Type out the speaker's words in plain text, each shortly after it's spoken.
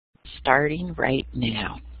starting right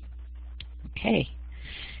now. Okay,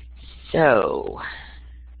 so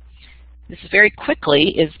this very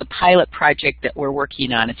quickly is the pilot project that we're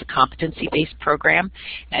working on. It's a competency-based program,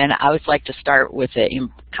 and I always like to start with a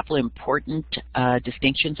couple important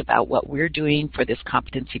distinctions about what we're doing for this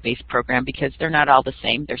competency-based program, because they're not all the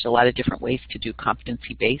same. There's a lot of different ways to do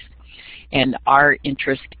competency-based, and our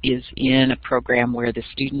interest is in a program where the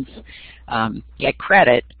students get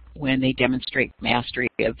credit when they demonstrate mastery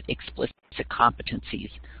of explicit competencies.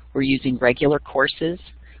 We're using regular courses.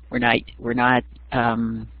 We're not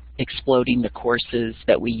exploding the courses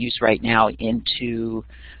that we use right now into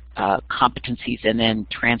competencies and then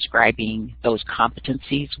transcribing those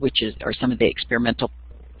competencies, which are some of the experimental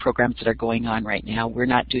programs that are going on right now. We're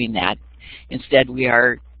not doing that. Instead,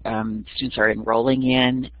 students are enrolling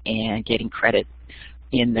in and getting credit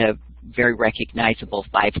in the very recognizable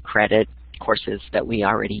 5-credit courses that we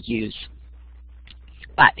already use.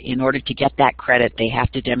 But in order to get that credit, they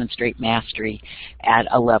have to demonstrate mastery at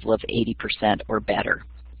a level of 80% or better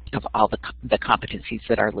of all the competencies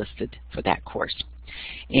that are listed for that course.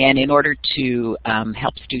 And in order to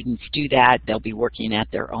help students do that, they'll be working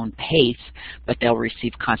at their own pace, but they'll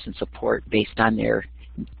receive constant support based on their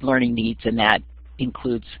learning needs, and that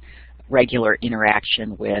includes regular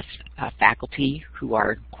interaction with faculty who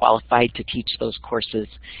are qualified to teach those courses,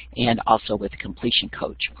 and also with a completion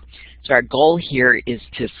coach. So our goal here is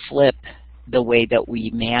to flip the way that we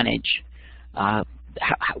manage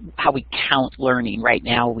how we count learning. Right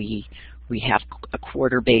now we have a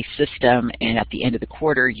quarter-based system, and at the end of the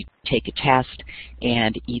quarter you take a test,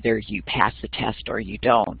 and either you pass the test or you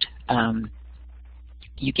don't.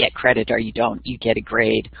 You get credit or you don't. You get a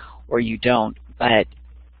grade or you don't. But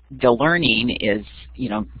the learning is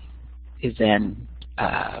then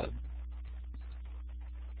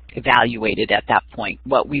evaluated at that point.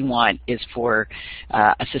 What we want is for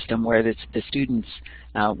a system where the students,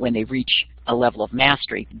 when they reach a level of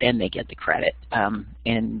mastery, then they get the credit.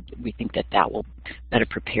 And we think that that will better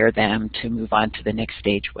prepare them to move on to the next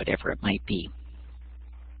stage, whatever it might be.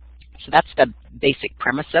 So that's the basic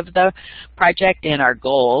premise of the project, and our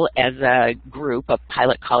goal as a group of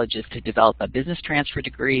pilot colleges to develop a business transfer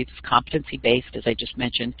degree. It's competency-based, as I just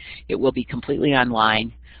mentioned. It will be completely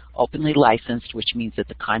online, openly licensed, which means that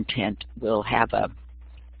the content will have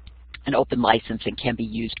an open license and can be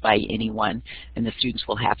used by anyone, and the students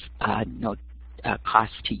will have no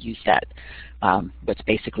cost to use that. What's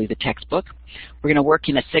basically the textbook. We're going to work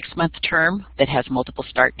in a 6-month term that has multiple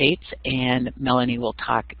start dates, and Melanie will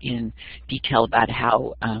talk in detail about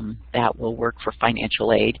how that will work for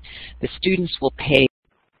financial aid. The students will pay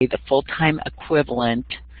the full-time equivalent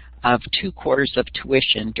of 2 quarters of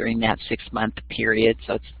tuition during that 6-month period,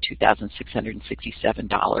 so it's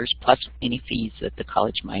 $2,667 plus any fees that the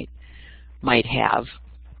college might have.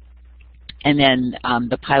 And then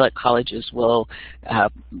the pilot colleges will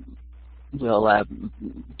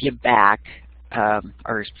give back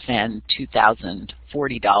or send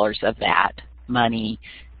 $2,040 of that money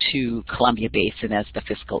to Columbia Basin as the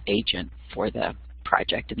fiscal agent for the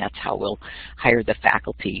project, and that's how we'll hire the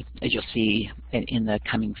faculty, as you'll see in the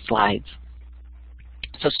coming slides.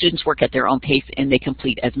 So students work at their own pace, and they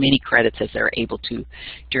complete as many credits as they're able to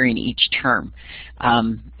during each term.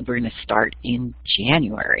 We're going to start in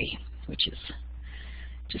January, which is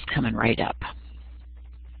just coming right up.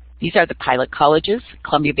 These are the pilot colleges.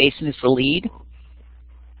 Columbia Basin is the lead,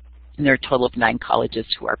 and there are a total of 9 colleges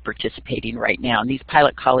who are participating right now. And these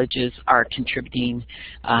pilot colleges are contributing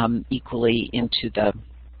equally into the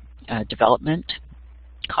development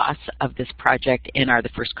costs of this project, and are the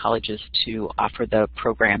first colleges to offer the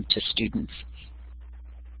program to students.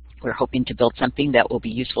 We're hoping to build something that will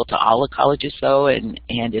be useful to all the colleges, though, and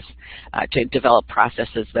is to develop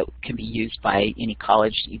processes that can be used by any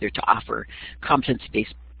college, either to offer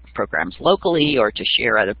competency-based programs locally, or to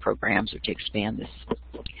share other programs, or to expand this.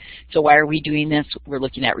 So why are we doing this? We're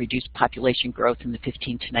looking at reduced population growth in the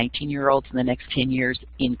 15 to 19-year-olds in the next 10 years,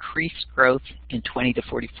 increased growth in 20 to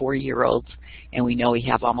 44-year-olds, and we know we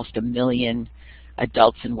have almost 1 million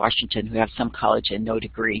adults in Washington who have some college and no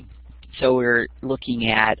degree. So we're looking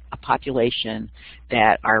at a population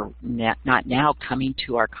that are not now coming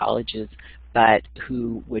to our colleges, but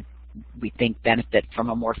who would, we think, benefit from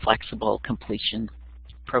a more flexible completion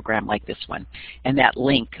program like this one. And that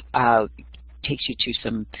link takes you to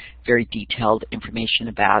some very detailed information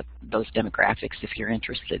about those demographics if you're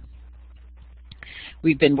interested.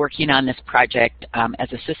 We've been working on this project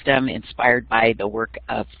as a system inspired by the work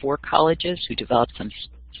of 4 colleges who developed some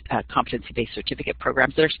competency-based certificate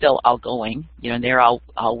programs. They're still all going, and they're all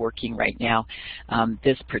working right now.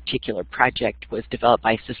 This particular project was developed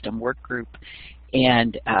by a system work group,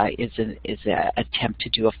 and is an attempt to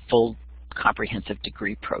do a full comprehensive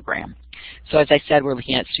degree program. So as I said, we're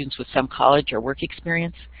looking at students with some college or work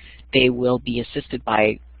experience. They will be assisted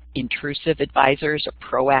by intrusive advisors or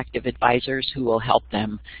proactive advisors who will help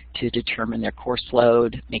them to determine their course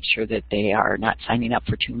load, make sure that they are not signing up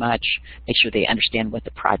for too much, make sure they understand what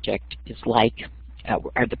the project is like,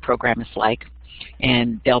 or the program is like.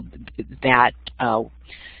 And that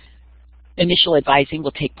initial advising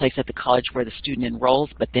will take place at the college where the student enrolls,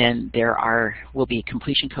 but then there will be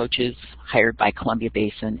completion coaches hired by Columbia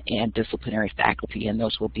Basin and disciplinary faculty, and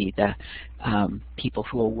those will be the people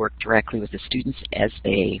who will work directly with the students as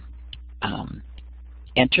they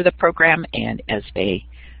enter the program and as they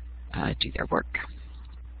do their work.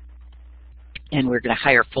 And we're going to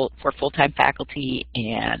hire for full-time faculty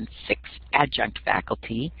and 6 adjunct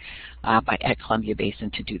faculty at Columbia Basin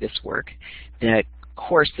to do this work. The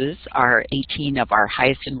courses are 18 of our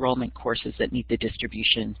highest enrollment courses that meet the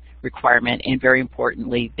distribution requirement, and very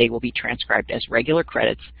importantly, they will be transcribed as regular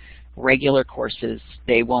credits, regular courses.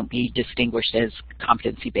 They won't be distinguished as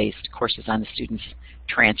competency-based courses on the student's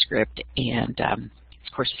transcript, and these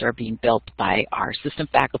courses are being built by our system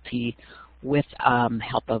faculty with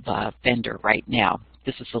help of a vendor right now.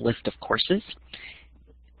 This is a list of courses.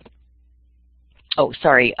 Oh,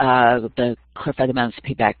 sorry, the clarify the amounts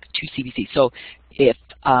paid back to CBC. So if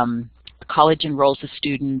a college enrolls a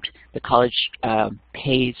student, the college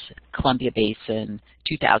pays Columbia Basin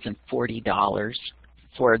 $2,040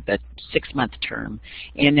 for the 6-month term,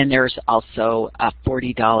 and then there's also a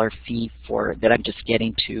 $40 fee that I'm just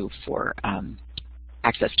getting to for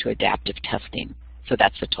access to adaptive testing. So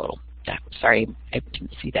that's the total. Sorry, I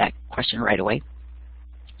didn't see that question right away.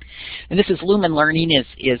 And this is Lumen Learning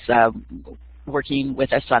is working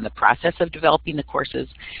with us on the process of developing the courses.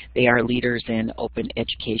 They are leaders in open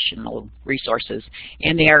educational resources,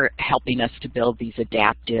 and they are helping us to build these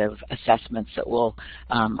adaptive assessments that will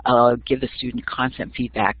give the student constant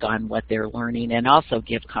feedback on what they're learning, and also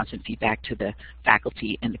give constant feedback to the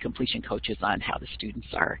faculty and the completion coaches on how the students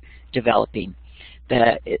are developing.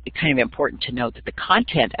 It's kind of important to note that the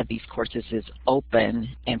content of these courses is open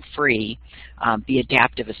and free. The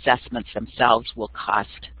adaptive assessments themselves will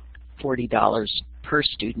cost $40 per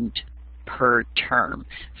student per term.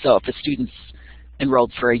 So if a student's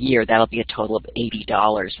enrolled for a year, that'll be a total of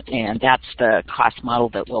 $80. And that's the cost model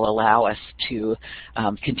that will allow us to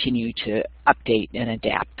continue to update and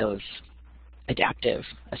adapt those adaptive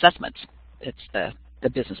assessments. It's the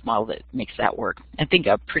business model that makes that work. I think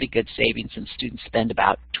a pretty good savings, and students spend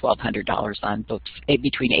about $1,200 on books,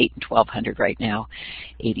 between $800 and $1,200 right now.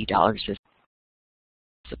 $80 is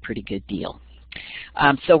a pretty good deal.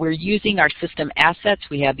 So we're using our system assets.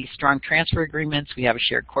 We have these strong transfer agreements. We have a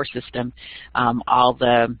shared course system. All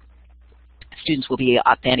the students will be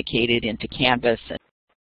authenticated into Canvas,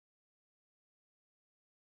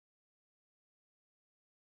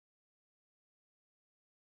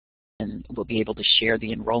 and we'll be able to share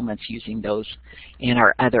the enrollments using those and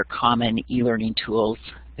our other common e-learning tools,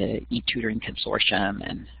 the e-tutoring consortium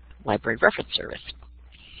and library reference service.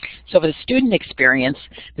 So for the student experience,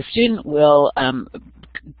 the student will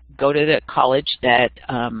go to the college that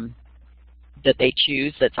they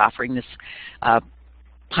choose that's offering this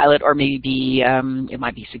pilot, or maybe it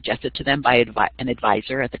might be suggested to them by an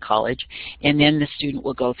advisor at the college, and then the student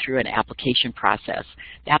will go through an application process.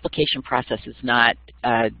 The application process is not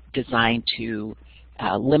designed to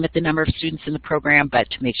limit the number of students in the program, but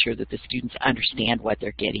to make sure that the students understand what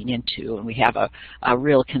they're getting into. And we have a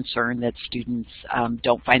real concern that students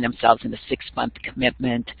don't find themselves in a 6-month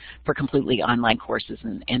commitment for completely online courses,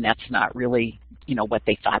 and that's not really, you know, what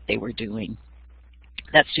they thought they were doing.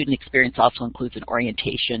 That student experience also includes an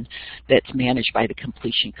orientation that's managed by the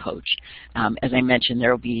completion coach. As I mentioned,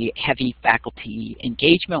 there will be heavy faculty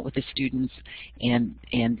engagement with the students and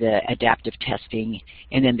the adaptive testing,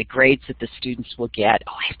 and then the grades that the students will get.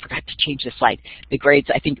 Oh, I forgot to change the slide. The grades,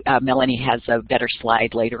 I think Melanie has a better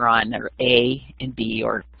slide later on. They're A and B,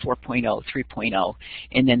 or 4.0, 3.0,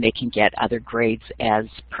 and then they can get other grades as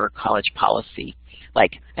per college policy,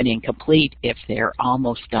 like an incomplete if they're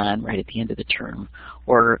almost done right at the end of the term,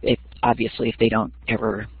 or if obviously if they don't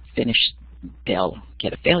ever finish, they'll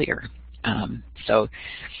get a failure. So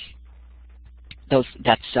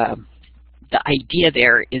that's the idea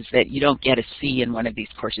there is that you don't get a C in one of these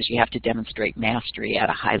courses. You have to demonstrate mastery at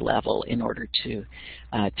a high level in order to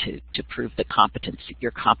prove the competency,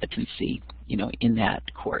 your competency, you know, in that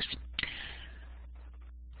course.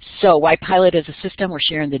 So why pilot as a system? We're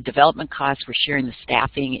sharing the development costs. We're sharing the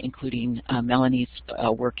staffing, including Melanie's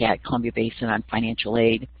work at Columbia Basin on financial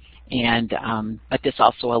aid. And but this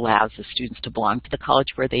also allows the students to belong to the college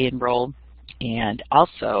where they enroll. And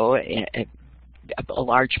also, a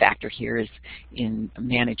large factor here is in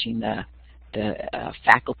managing the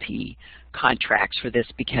faculty contracts for this,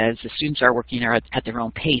 because the students are working at their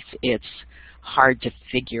own pace. It's hard to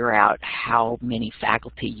figure out how many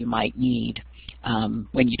faculty you might need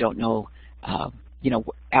when you don't know,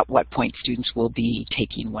 at what point students will be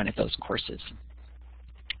taking one of those courses.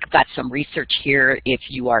 I've got some research here if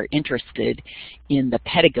you are interested in the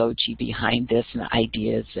pedagogy behind this, and the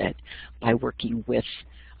idea is that by working with,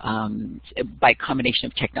 by combination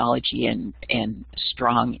of technology and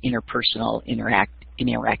strong interpersonal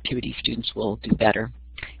interactivity, students will do better.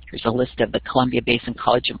 Here's a list of the Columbia Basin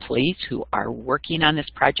College employees who are working on this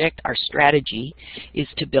project. Our strategy is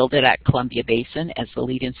to build it at Columbia Basin as the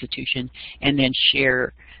lead institution and then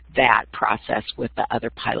share that process with the other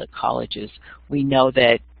pilot colleges. We know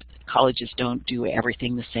that colleges don't do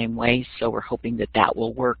everything the same way, so we're hoping that that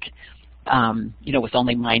will work with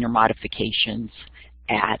only minor modifications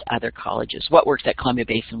at other colleges. What works at Columbia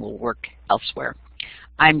Basin will work elsewhere.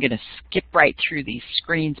 I'm going to skip right through these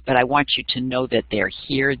screens, but I want you to know that they're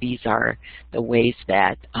here. These are the ways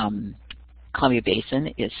that Columbia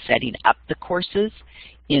Basin is setting up the courses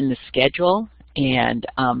in the schedule, and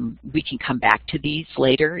we can come back to these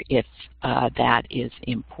later if that is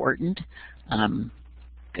important. I'm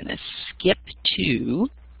going to skip to,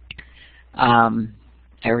 I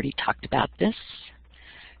already talked about this.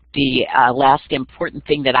 The last important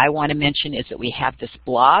thing that I want to mention is that we have this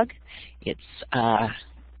blog. It's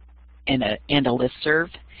and a listserv,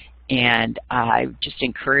 and I just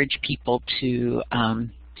encourage people to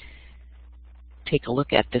take a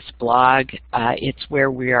look at this blog. It's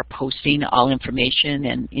where we are posting all information,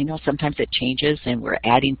 and sometimes it changes, and we're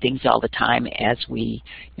adding things all the time as we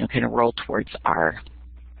kind of roll towards our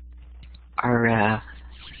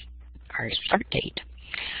start date.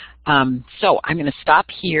 So I'm going to stop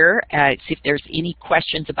here, see if there's any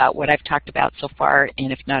questions about what I've talked about so far,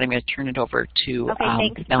 and if not, I'm going to turn it over to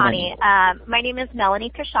thanks, Melanie. Connie. My name is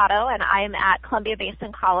Melanie Cachado, and I'm at Columbia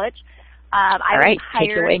Basin College. All right,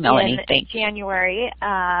 take it away, Melanie. In January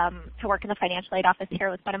to work in the financial aid office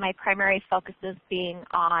here, with one of my primary focuses being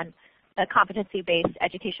on the competency-based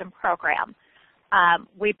education program.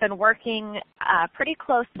 We've been working pretty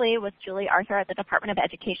closely with Julie Arthur at the Department of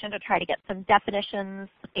Education to try to get some definitions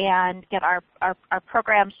and get our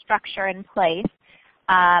program structure in place.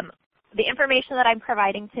 The information that I'm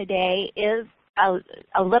providing today is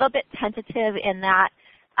a little bit tentative in that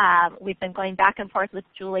we've been going back and forth with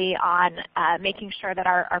Julie on making sure that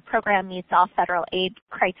our program meets all federal aid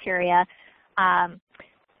criteria.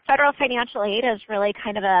 Federal financial aid is really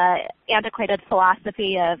kind of an antiquated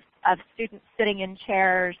philosophy of students sitting in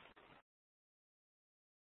chairs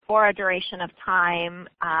for a duration of time,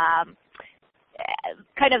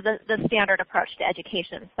 kind of the standard approach to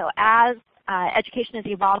education. So as education is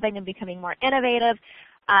evolving and becoming more innovative,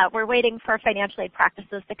 we're waiting for financial aid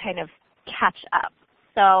practices to kind of catch up.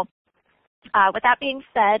 So with that being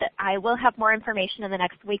said, I will have more information in the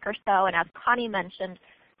next week or so, and as Connie mentioned,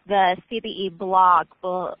 the CBE blog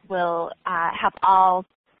will have all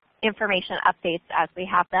information updates as we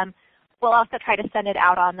have them. We'll also try to send it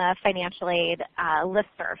out on the financial aid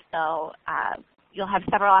listserv, so you'll have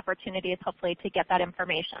several opportunities hopefully to get that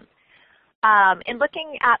information. In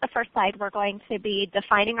looking at the first slide, we're going to be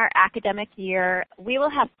defining our academic year. We will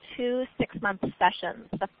have 2 6-month sessions.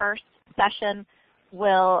 The first session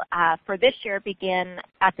will, for this year, begin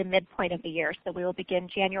at the midpoint of the year. So we will begin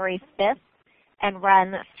January 5th and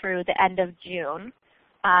run through the end of June.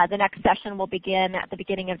 The next session will begin at the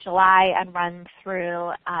beginning of July and run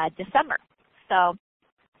through December. So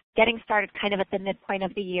getting started kind of at the midpoint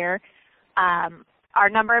of the year. Our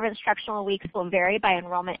number of instructional weeks will vary by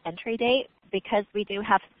enrollment entry date. Because we do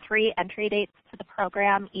have 3 entry dates to the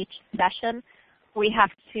program each session, we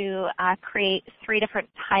have to create 3 different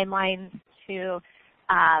timelines to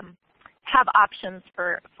have options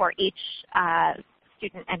for each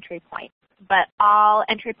student entry point. But all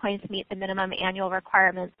entry points meet the minimum annual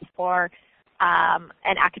requirements for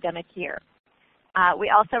an academic year. We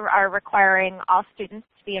also are requiring all students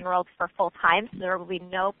to be enrolled for full-time, so there will be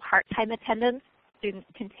no part-time attendance. Students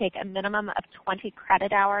can take a minimum of 20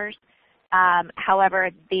 credit hours. However,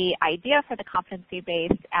 the idea for the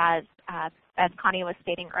competency-based, as Connie was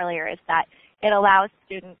stating earlier, is that it allows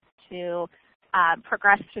students to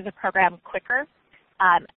progress through the program quicker.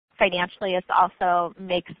 Financially, it also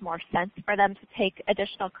makes more sense for them to take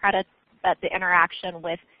additional credits, but the interaction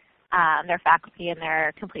with their faculty and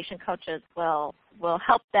their completion coaches will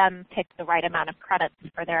help them pick the right amount of credits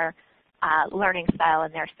for their learning style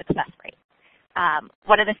and their success rate.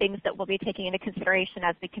 One of the things that we'll be taking into consideration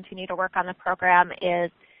as we continue to work on the program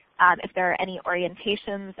is if there are any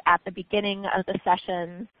orientations at the beginning of the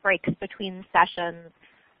sessions, breaks between sessions,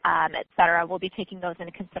 et cetera. We'll be taking those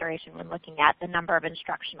into consideration when looking at the number of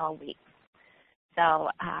instructional weeks. So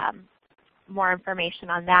more information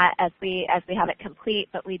on that as we have it complete,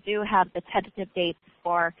 but we do have the tentative dates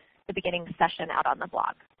for the beginning session out on the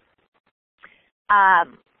blog.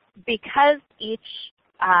 Because each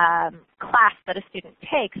class that a student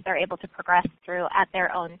takes, they're able to progress through at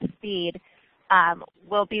their own speed,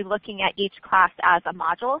 we'll be looking at each class as a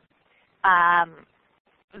module.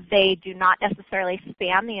 They do not necessarily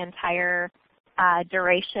span the entire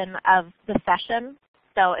duration of the session.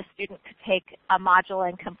 So a student could take a module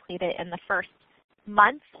and complete it in the first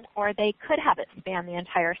month, or they could have it span the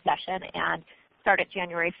entire session and start at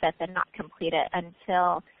January 5th and not complete it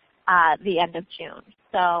until the end of June.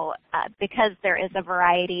 So because there is a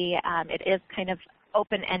variety, it is kind of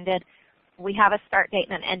open-ended. We have a start date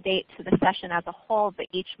and an end date to the session as a whole, but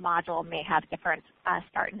each module may have different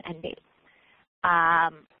start and end dates.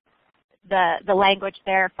 The language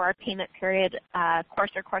there for our payment period,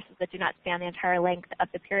 courses that do not span the entire length of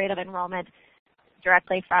the period of enrollment,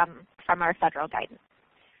 directly from our federal guidance.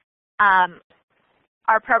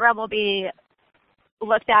 Our program will be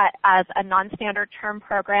looked at as a non-standard term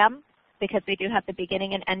program because we do have the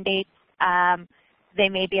beginning and end dates. They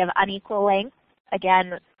may be of unequal length.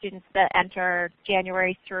 Again, students that enter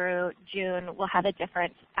January through June will have a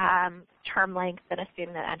different term length than a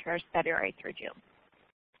student that enters February through June.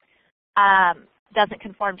 Doesn't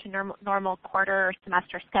conform to normal quarter or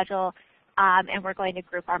semester schedule, and we're going to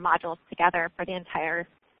group our modules together for the entire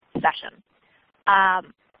session.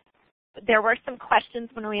 There were some questions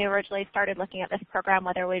when we originally started looking at this program,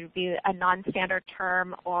 whether it would be a non-standard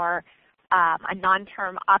term or a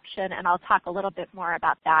non-term option, and I'll talk a little bit more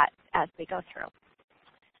about that as we go through.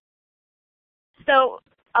 So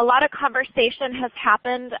a lot of conversation has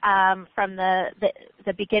happened from the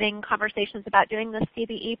beginning conversations about doing the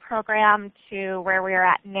CBE program to where we are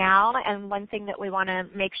at now. And one thing that we want to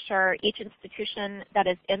make sure each institution that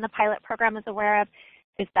is in the pilot program is aware of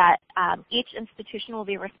is that each institution will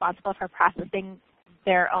be responsible for processing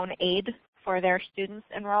their own aid for their students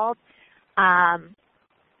enrolled.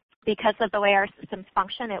 Because of the way our systems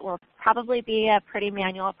function, it will probably be a pretty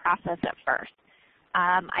manual process at first.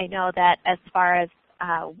 I know that as far as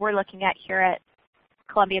we're looking at here at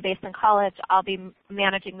Columbia Basin College, I'll be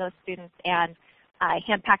managing those students and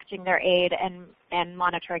hand packaging their aid and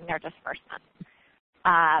monitoring their disbursements.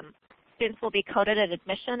 Students will be coded at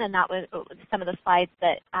admission, and that was some of the slides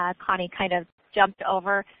that Connie kind of jumped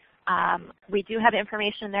over. We do have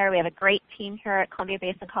information there. We have a great team here at Columbia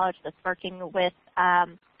Basin College that's working with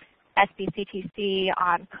SBCTC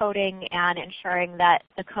on coding and ensuring that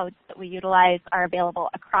the codes that we utilize are available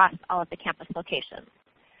across all of the campus locations.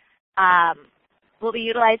 We'll be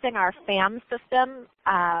utilizing our FAM system.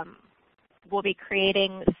 We'll be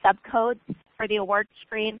creating subcodes for the award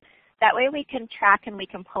screen. That way we can track and we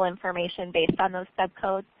can pull information based on those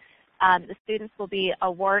subcodes. The students will be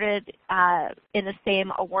awarded in the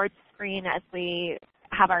same award screen as we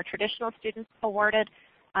have our traditional students awarded.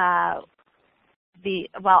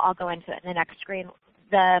 Well, I'll go into it in the next screen.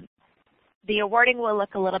 The awarding will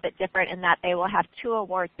look a little bit different in that they will have 2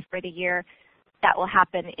 awards for the year that will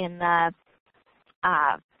happen in the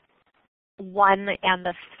 1 and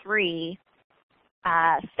the 3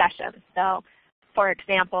 sessions. So, for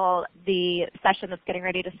example, the session that's getting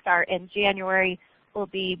ready to start in January will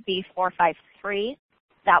be B453.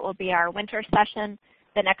 That will be our winter session.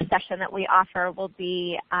 The next session that we offer will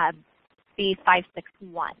be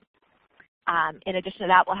B561. In addition to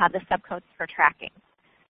that, we'll have the subcodes for tracking.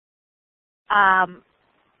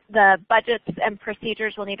 The budgets and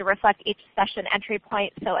procedures will need to reflect each session entry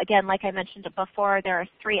point. So again, like I mentioned before, there are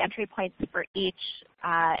 3 entry points for each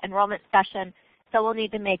enrollment session. So we'll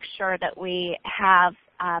need to make sure that we have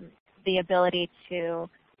the ability to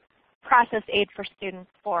process aid for students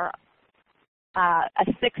for a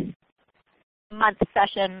 6-month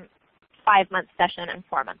session, 5-month session, and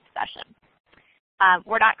 4-month session.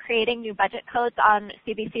 We're not creating new budget codes on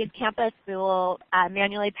CBC's campus. We will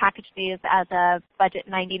manually package these as a budget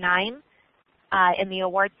 99 in the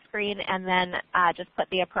award screen and then just put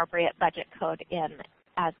the appropriate budget code in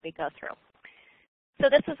as we go through. So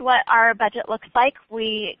this is what our budget looks like.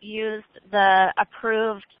 We used the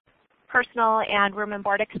approved personal and room and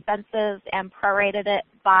board expenses and prorated it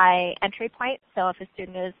by entry point. So if a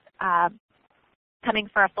student is coming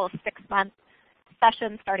for a full 6-month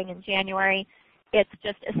session starting in January, it's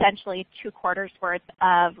just essentially 2 quarters worth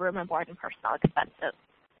of room and board and personal expenses.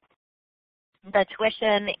 The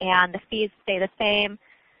tuition and the fees stay the same.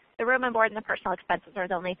 The room and board and the personal expenses are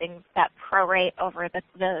the only things that prorate over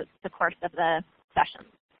the course of the session.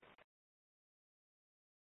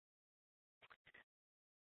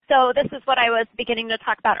 So this is what I was beginning to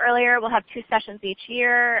talk about earlier. We'll have 2 sessions each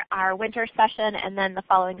year, our winter session and then the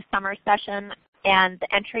following summer session. And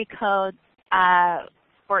the entry codes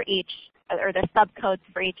for each, or the subcodes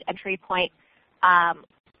for each entry point,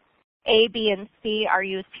 A, B, and C are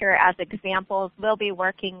used here as examples. We'll be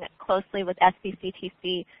working closely with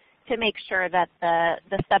SBCTC to make sure that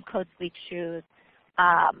the subcodes we choose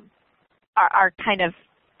are kind of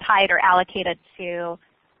tied or allocated to,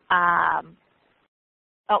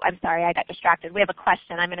 oh, I'm sorry, I got distracted. We have a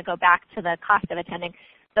question. I'm going to go back to the cost of attending.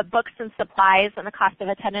 The books and supplies and the cost of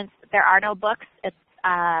attendance, there are no books. It's,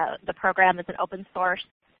 the program is an open source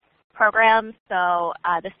program, so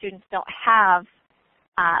the students don't have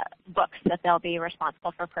books that they'll be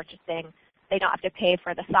responsible for purchasing. They don't have to pay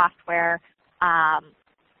for the software.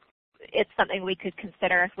 It's something we could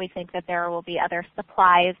consider if we think that there will be other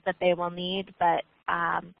supplies that they will need, but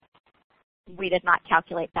we did not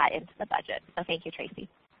calculate that into the budget. So thank you, Tracy.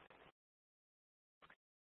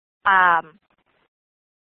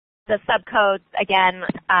 The subcodes, again,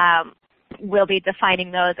 we'll be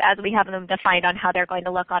defining those. As we have them defined on how they're going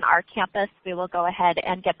to look on our campus, we will go ahead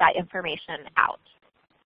and get that information out.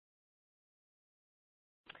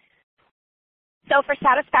 So for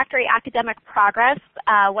satisfactory academic progress,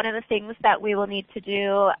 one of the things that we will need to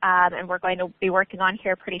do, and we're going to be working on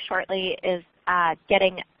here pretty shortly, is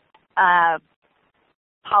getting a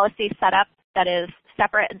policy set up that is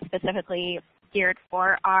separate and specifically geared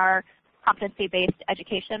for our competency-based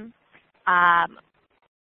education.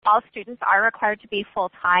 All students are required to be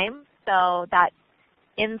full-time, so that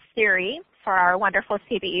in theory, for our wonderful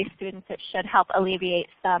CBE students, it should help alleviate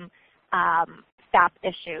some SAP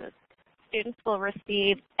issues. Students will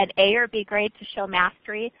receive an A or B grade to show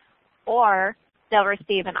mastery, or they'll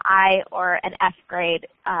receive an I or an F grade.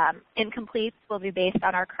 Incompletes will be based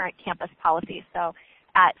on our current campus policy. So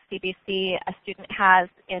at CBC, a student has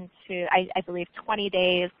into, I believe, 20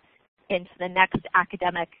 days into the next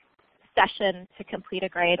academic session to complete a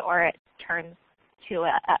grade, or it turns to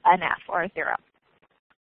an F or a 0.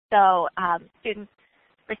 So students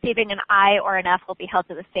receiving an I or an F will be held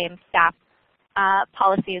to the same SAP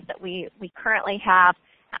policies that we currently have.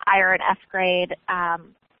 An I or an F grade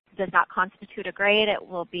does not constitute a grade. It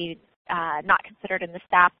will be not considered in the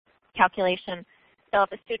SAP calculation. So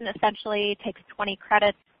if a student essentially takes 20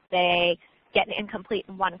 credits, they get an incomplete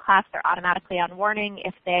in one class, they're automatically on warning.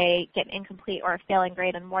 If they get an incomplete or a failing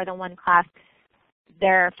grade in more than one class,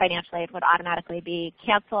 their financial aid would automatically be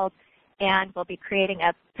canceled, and we'll be creating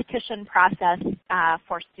a petition process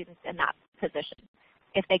for students in that position.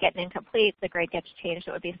 If they get an incomplete, the grade gets changed.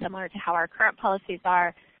 It would be similar to how our current policies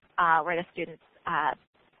are, where the student's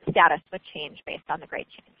status would change based on the grade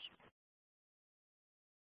change.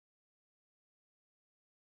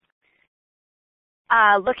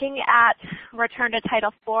 Looking at return to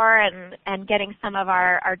Title IV and getting some of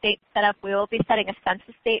our dates set up, we will be setting a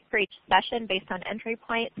census date for each session based on entry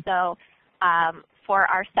point. So for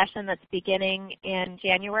our session that's beginning in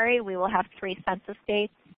January, we will have 3 census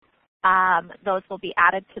dates. Those will be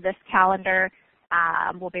added to this calendar.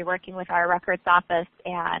 We'll be working with our records office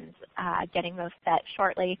and getting those set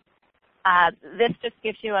shortly. This just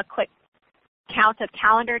gives you a quick count of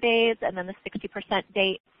calendar days and then the 60%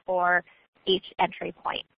 date for each entry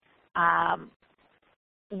point.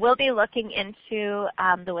 We'll be looking into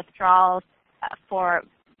the withdrawals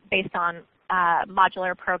based on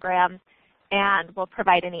modular programs, and we'll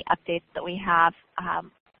provide any updates that we have.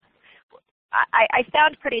 I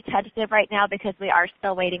sound pretty tentative right now because we are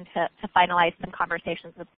still waiting to finalize some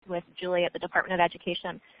conversations with Julie at the Department of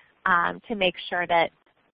Education to make sure that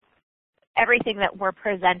everything that we're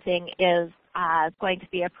presenting is going to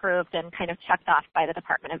be approved and kind of checked off by the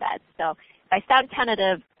Department of Ed. So if I sound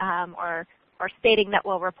tentative or stating that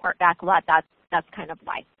we'll report back a lot, that's kind of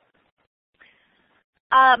why.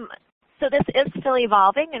 So this is still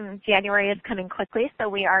evolving, and January is coming quickly, so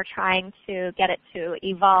we are trying to get it to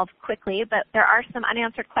evolve quickly, but there are some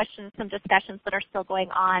unanswered questions, some discussions that are still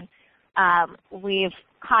going on. We've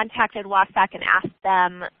contacted WASAC and asked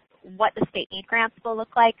them what the state need grants will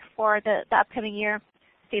look like for the upcoming year.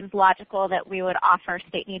 Seems logical that we would offer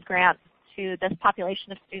state need grants to this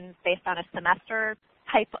population of students based on a semester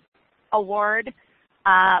type award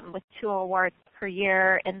with 2 awards per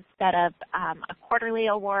year instead of a quarterly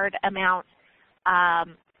award amount.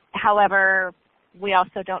 However, we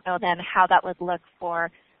also don't know then how that would look for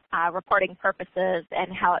reporting purposes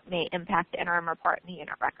and how it may impact the interim report and the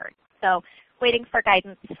unit record. So waiting for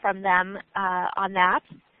guidance from them on that.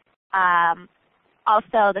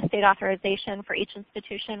 Also, the state authorization for each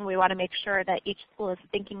institution, we want to make sure that each school is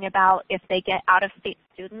thinking about if they get out-of-state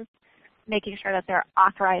students, making sure that they're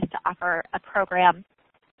authorized to offer a program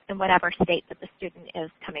in whatever state that the student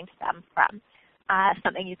is coming to them from.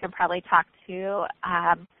 Something you can probably talk to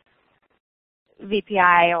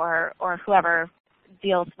VPI or whoever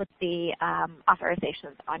deals with the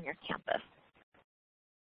authorizations on your campus.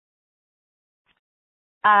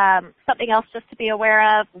 Something else just to be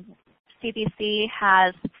aware of, CBC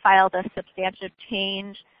has filed a substantive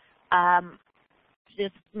change.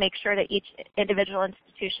 Just make sure that each individual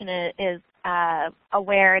institution is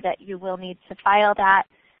aware that you will need to file that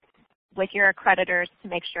with your accreditors to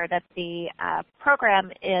make sure that the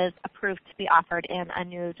program is approved to be offered in a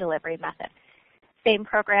new delivery method. Same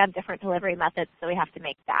program, different delivery methods, so we have to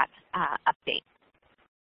make that update.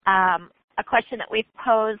 A question that we've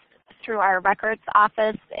posed through our records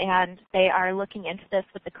office, and they are looking into this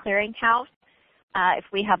with the clearinghouse. If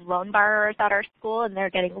we have loan borrowers at our school and they're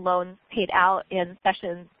getting loans paid out in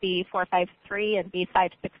sessions B453 and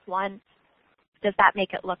B561, does that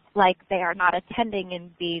make it look like they are not attending in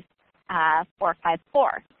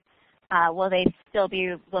B454? Will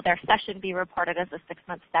their session be reported as a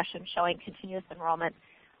 6-month session showing continuous enrollment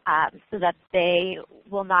so that they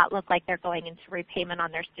will not look like they're going into repayment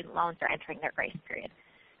on their student loans or entering their grace period?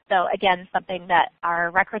 So again, something that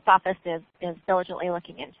our records office is diligently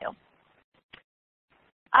looking into.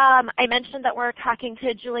 I mentioned that we're talking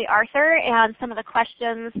to Julie Arthur, and some of the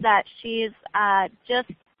questions that she's just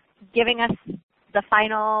giving us the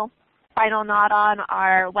final nod on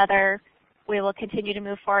are whether we will continue to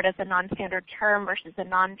move forward as a non-standard term versus a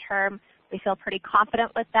non-term. We feel pretty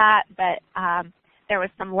confident with that, but there was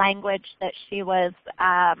some language that she was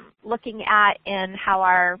looking at in how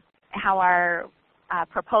our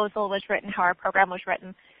proposal was written, how our program was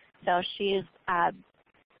written. So she's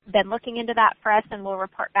been looking into that for us, and we'll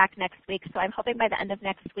report back next week. So I'm hoping by the end of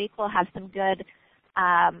next week we'll have some good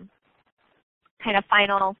kind of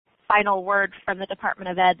final word from the Department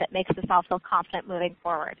of Ed that makes us all feel confident moving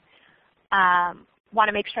forward. Want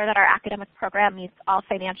to make sure that our academic program meets all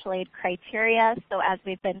financial aid criteria. So as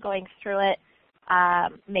we've been going through it,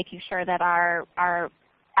 making sure that our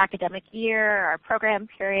academic year, our program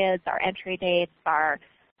periods, our entry dates, our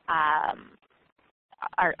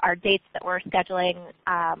dates that we're scheduling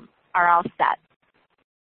are all set.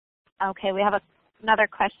 Okay, we have another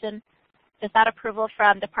question. Does that approval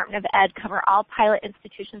from Department of Ed cover all pilot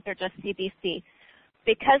institutions or just CBC?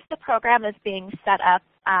 Because the program is being set up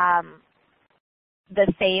the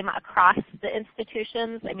same across the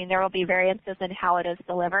institutions, I mean there will be variances in how it is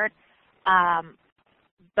delivered,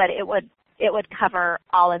 but it would cover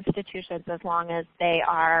all institutions as long as they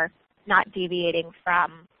are not deviating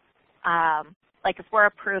from, like if we're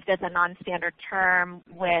approved as a non-standard term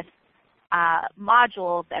with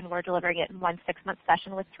modules and we're delivering it in one 6-month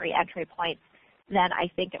session with 3 entry points, then I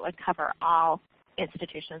think it would cover all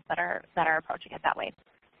institutions that are approaching it that way.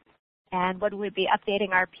 And would we be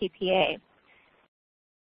updating our PPA?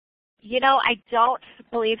 You know, I don't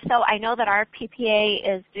believe so. I know that our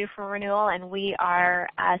PPA is due for renewal and we are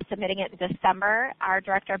submitting it in December. Our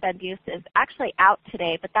director, Ben Buse, is actually out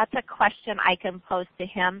today, but that's a question I can pose to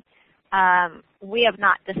him. We have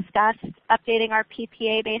not discussed updating our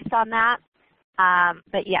PPA based on that,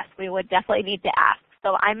 but yes, we would definitely need to ask.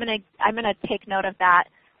 So I'm gonna take note of that.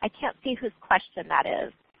 I can't see whose question that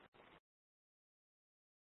is.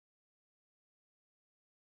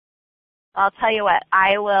 I'll tell you what,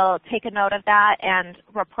 I will take a note of that and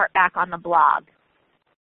report back on the blog.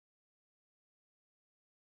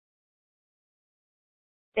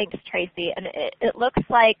 Thanks, Tracy. And it looks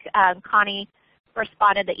like Connie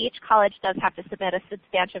responded that each college does have to submit a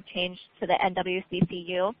substantive change to the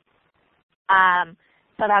NWCCU.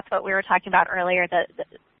 So that's what we were talking about earlier. The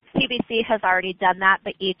CBC has already done that,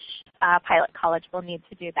 but each pilot college will need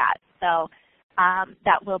to do that. So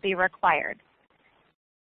that will be required.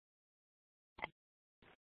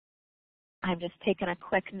 I'm just taking a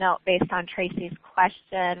quick note based on Tracy's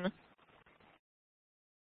question.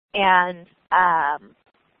 And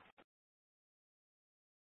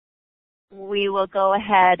we will go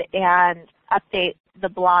ahead and update the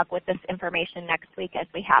blog with this information next week as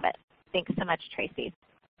we have it. Thanks so much, Tracy.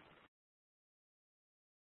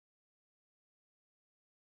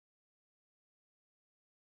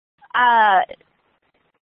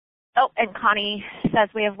 Oh, and Connie says,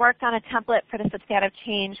 we have worked on a template for the substantive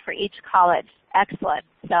change for each college. Excellent.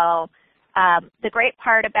 So the great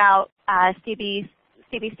part about CBC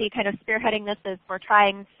kind of spearheading this is we're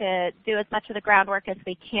trying to do as much of the groundwork as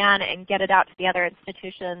we can and get it out to the other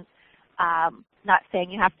institutions Not saying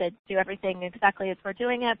you have to do everything exactly as we're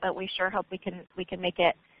doing it, but we sure hope we can make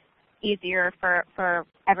it easier for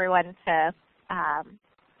everyone to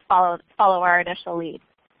follow our initial lead.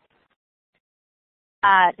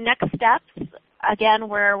 Next steps, again,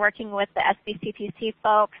 we're working with the SBCPC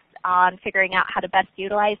folks on figuring out how to best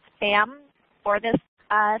utilize FAM for this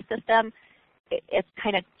system. It's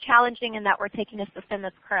kind of challenging in that we're taking a system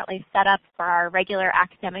that's currently set up for our regular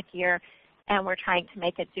academic year, and we're trying to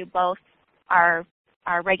make it do both our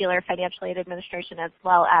regular financial aid administration as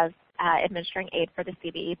well as administering aid for the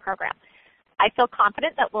CBE program. I feel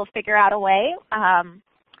confident that we'll figure out a way.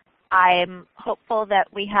 I'm hopeful that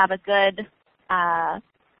we have a good, I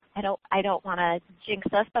don't want to jinx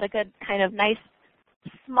us, but a good kind of nice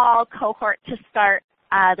small cohort to start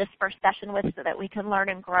this first session with so that we can learn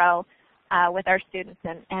and grow with our students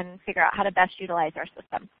and figure out how to best utilize our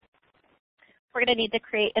system. We're going to need to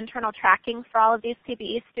create internal tracking for all of these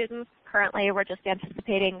CBE students. Currently, we're just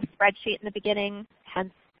anticipating spreadsheet in the beginning,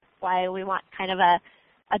 hence why we want kind of a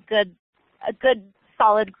good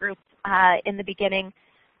solid group in the beginning.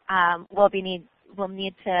 We'll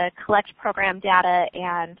need to collect program data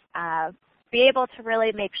and be able to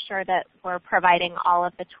really make sure that we're providing all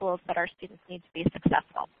of the tools that our students need to be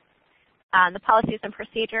successful. The policies and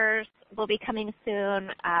procedures will be coming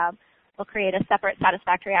soon. We'll create a separate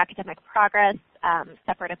satisfactory academic progress,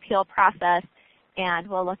 separate appeal process, and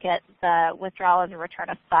we'll look at the withdrawal and the return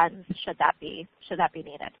of funds should that be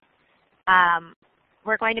needed.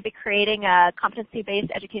 We're going to be creating a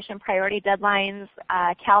competency-based education priority deadlines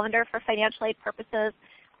calendar for financial aid purposes.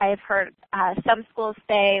 I've heard some schools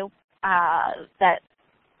say that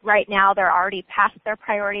right now they're already past their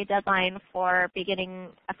priority deadline for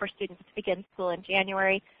students to begin school in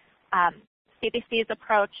January. CBC's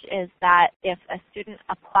approach is that if a student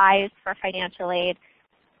applies for financial aid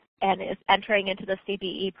and is entering into the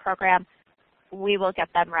CBE program, we will get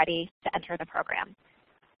them ready to enter the program.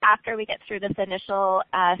 After we get through this initial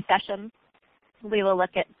session, we will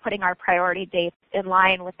look at putting our priority dates in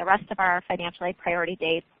line with the rest of our financial aid priority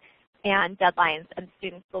dates and deadlines, and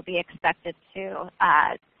students will be expected to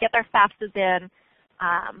get their FAFSAs in,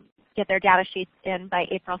 get their data sheets in by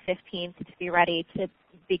April 15th to be ready to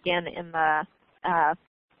begin in the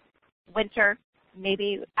winter,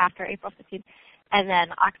 maybe after April 15th, and then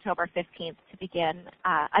October 15th to begin,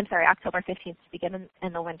 October 15th to begin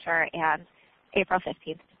in the winter and April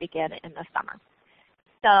 15th to begin in the summer.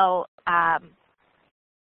 So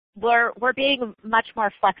we're being much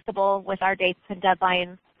more flexible with our dates and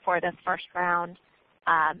deadlines for this first round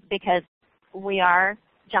because we are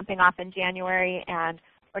jumping off in January and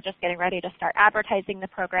we're just getting ready to start advertising the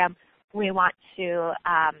program. We want to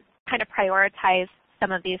kind of prioritize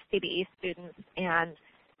some of these CBE students, and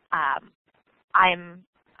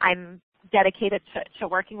I'm dedicated to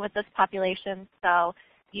working with this population. So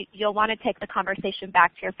you'll want to take the conversation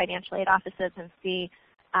back to your financial aid offices and see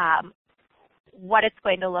what it's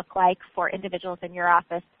going to look like for individuals in your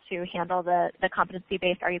office to handle the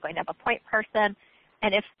competency-based. Are you going to have a point person?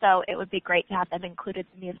 And if so, it would be great to have them included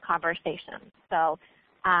in these conversations. So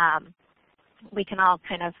we can all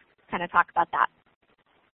kind of talk about that.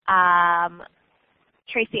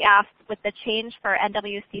 Tracy asked, with the change for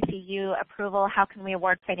NWCCU approval, how can we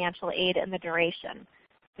award financial aid in the duration?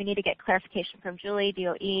 We need to get clarification from Julie,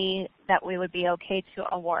 DOE, that we would be okay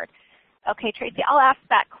to award. Okay, Tracy, I'll ask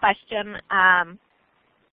that question.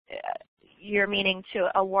 You're meaning to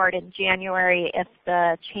award in January if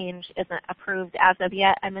the change isn't approved as of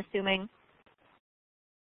yet, I'm assuming?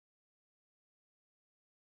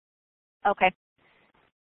 Okay.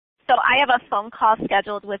 So I have a phone call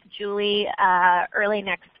scheduled with Julie early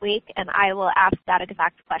next week, and I will ask that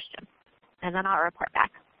exact question, and then I'll report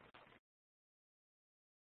back.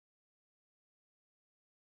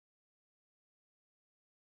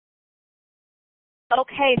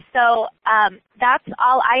 Okay, so that's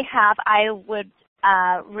all I have. I would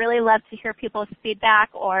really love to hear people's feedback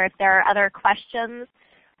or if there are other questions.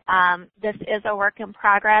 This is a work in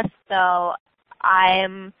progress, so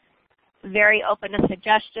I'm very open to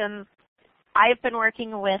suggestions. I've been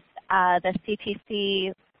working with the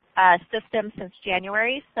CPC system since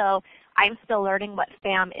January, so I'm still learning what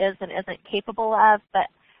FAM is and isn't capable of, but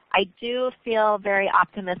I do feel very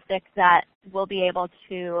optimistic that we'll be able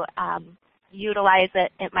to utilize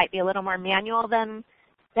it. It might be a little more manual than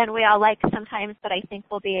we all like sometimes, but I think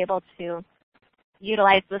we'll be able to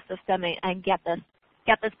utilize the system and get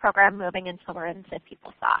this program moving until we're into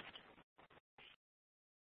PeopleSoft.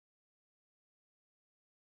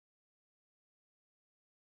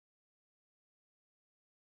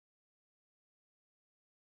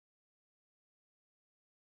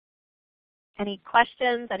 Any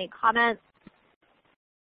questions, any comments?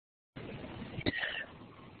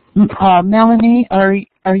 Melanie, are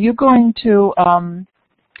you going to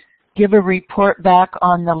give a report back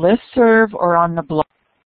on the listserv or on the blog?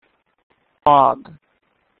 I'll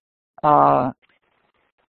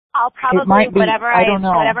probably, whatever I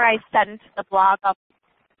send to the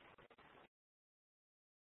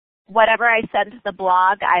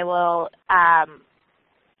blog, I will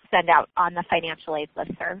send out on the financial aid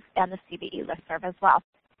listserv and the CBE listserv as well.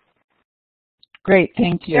 Great,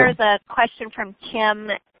 thank you. There's a question from Kim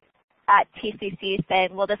at TCC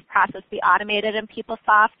saying, will this process be automated in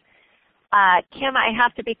PeopleSoft? Kim, I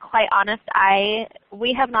have to be quite honest,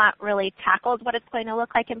 we have not really tackled what it's going to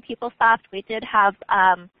look like in PeopleSoft. We did have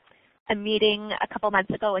a meeting a couple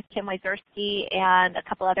months ago with Kim Wazerski and a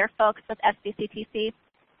couple other folks with SBCTC,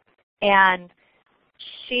 and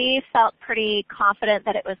she felt pretty confident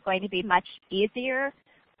that it was going to be much easier,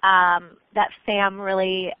 that SAM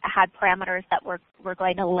really had parameters that were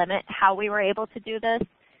going to limit how we were able to do this,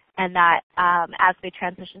 and that as we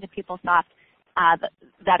transition to PeopleSoft,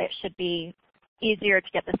 that it should be easier to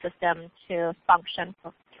get the system to function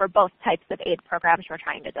for both types of aid programs we're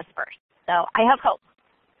trying to disperse. So I have hope.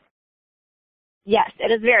 Yes, it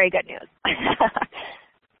is very good news.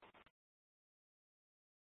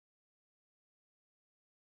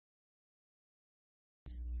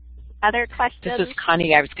 Other questions? This is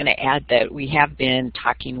Connie. I was going to add that we have been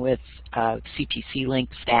talking with CTC Link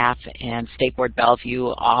staff and State Board Bellevue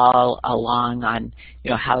all along on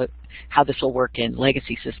how this will work in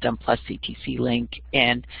legacy system plus CTC Link,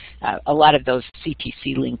 and a lot of those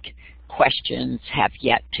CTC Link questions have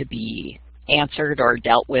yet to be answered or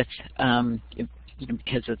dealt with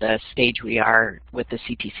because of the stage we are with the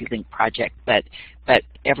CTC Link project, but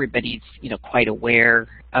everybody's quite aware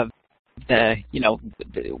of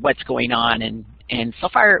what's going on, and so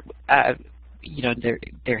far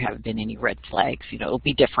there haven't been any red flags. It'll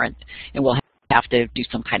be different, and we'll have to do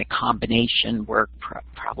some kind of combination work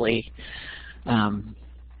probably.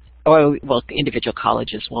 Well, individual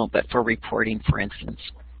colleges won't, but for reporting, for instance.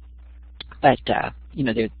 But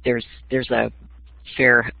there's a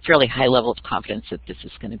fairly high level of confidence that this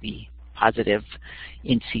is going to be positive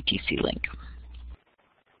in CTC Link.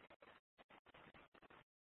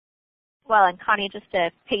 Well, and Connie, just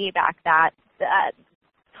to piggyback that,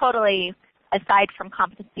 totally aside from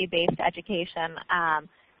competency-based education,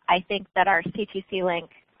 I think that our CTC Link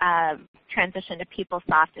transition to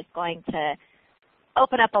PeopleSoft is going to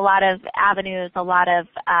open up a lot of avenues, a lot of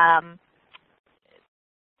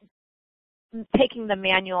taking the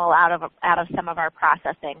manual out of some of our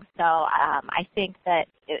processing. So I think that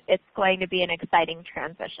it's going to be an exciting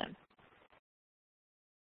transition.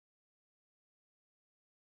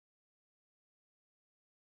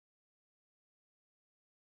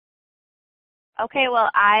 Okay, well,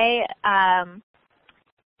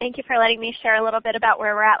 thank you for letting me share a little bit about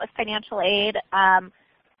where we're at with financial aid.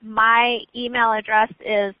 My email address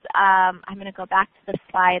is, I'm going to go back to the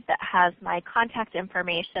slide that has my contact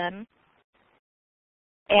information.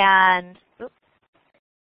 And, oops,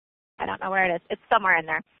 I don't know where it is. It's somewhere in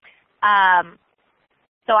there.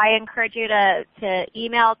 So I encourage you to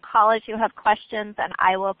email, call if you have questions, and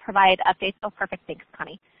I will provide updates. Oh, perfect. Thanks,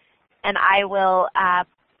 Connie. And I will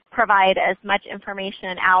provide as much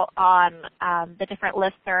information out on the different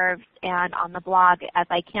listservs and on the blog as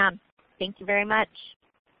I can. Thank you very much.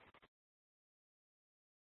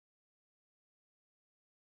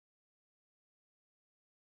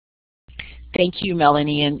 Thank you,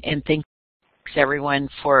 Melanie, and thanks everyone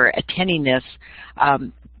for attending this.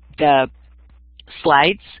 The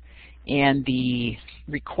slides and the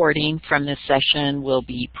recording from this session will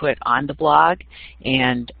be put on the blog,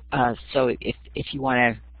 and so if you want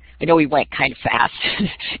to, I know we went kind of fast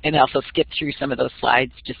and also skipped through some of those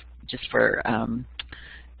slides just for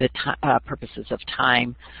the purposes of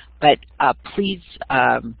time, but please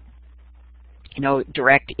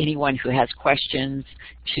direct anyone who has questions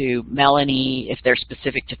to Melanie if they're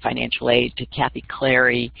specific to financial aid, to Kathy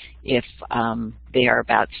Clary if they are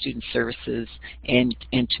about student services, and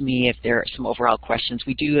to me if there are some overall questions.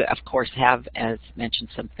 We do, of course, have, as mentioned,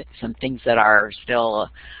 some things that are still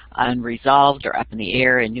unresolved or up in the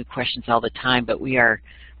air and new questions all the time, but we are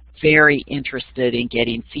very interested in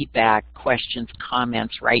getting feedback, questions,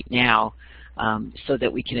 comments right now so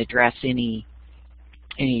that we can address any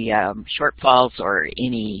shortfalls or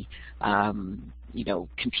any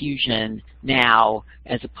confusion now,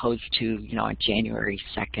 as opposed to on January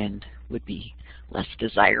 2nd would be less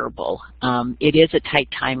desirable. It is a tight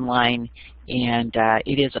timeline, and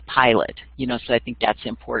it is a pilot. So I think that's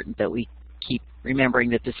important that we keep remembering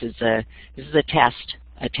that this is a test.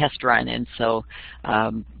 a test run, and so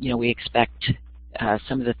we expect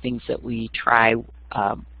some of the things that we try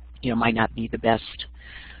might not be the best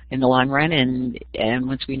in the long run, and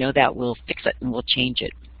once we know that, we'll fix it and we'll change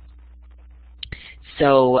it.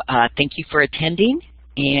 So thank you for attending,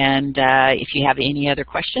 and if you have any other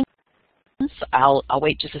questions, I'll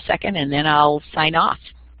wait just a second and then I'll sign off.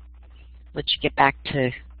 Let you get back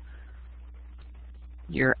to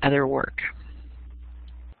your other work.